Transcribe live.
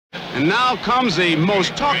And now comes the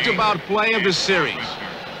most talked about play of the series.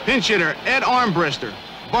 Pinch hitter Ed Armbrister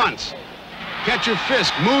bunts. Catcher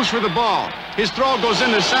Fisk moves for the ball. His throw goes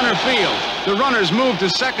into center field. The runners move to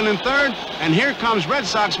second and third, and here comes Red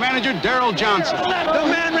Sox manager Darrell Johnson. The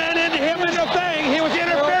man ran into him in the thing. He was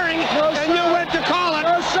interfering, and you went to call it.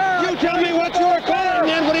 You tell me what you were calling,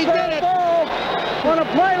 man, when he did it. On a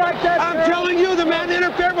play like that, I'm telling you, the man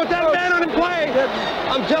interfered with that man on the play.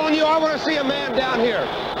 I'm telling you, I want to see a man down here.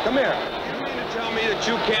 Come here. You mean to tell me that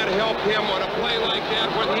you can't help him on a play like that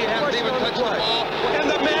when he hasn't even touched the ball, and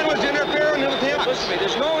the man was interfering with him? Listen to me,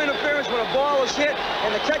 there's no interference when a ball is hit,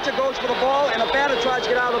 and the catcher goes for the ball, and the batter tries to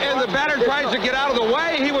get out of the box. And the batter tries to get out of the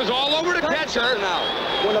way. He was all over the catcher. Now,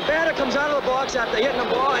 when the batter comes out of the box after hitting the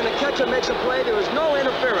ball, and the catcher makes a play, there is no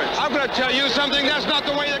interference. I'm going to tell you something. That's not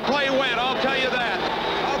the way the play went. I'll tell you that.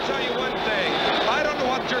 I'll tell you one thing. I don't know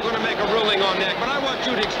what you're going to make a ruling on that, but I want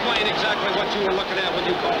you to explain exactly what you were looking at when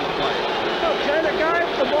you called the play. Okay, the guy,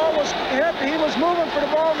 the ball was hit, he was moving for the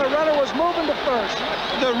ball, and the runner was moving to first.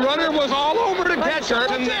 The runner was all over the catcher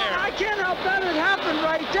in there. I can't help that. It happened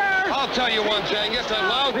right there. I'll tell you one thing. It's a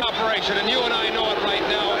lousy operation, and you and I know it right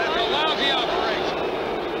now. It's a lousy operation.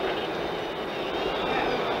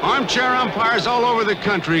 Armchair umpires all over the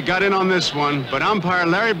country got in on this one, but umpire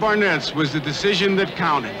Larry Barnett's was the decision that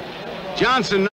counted. Johnson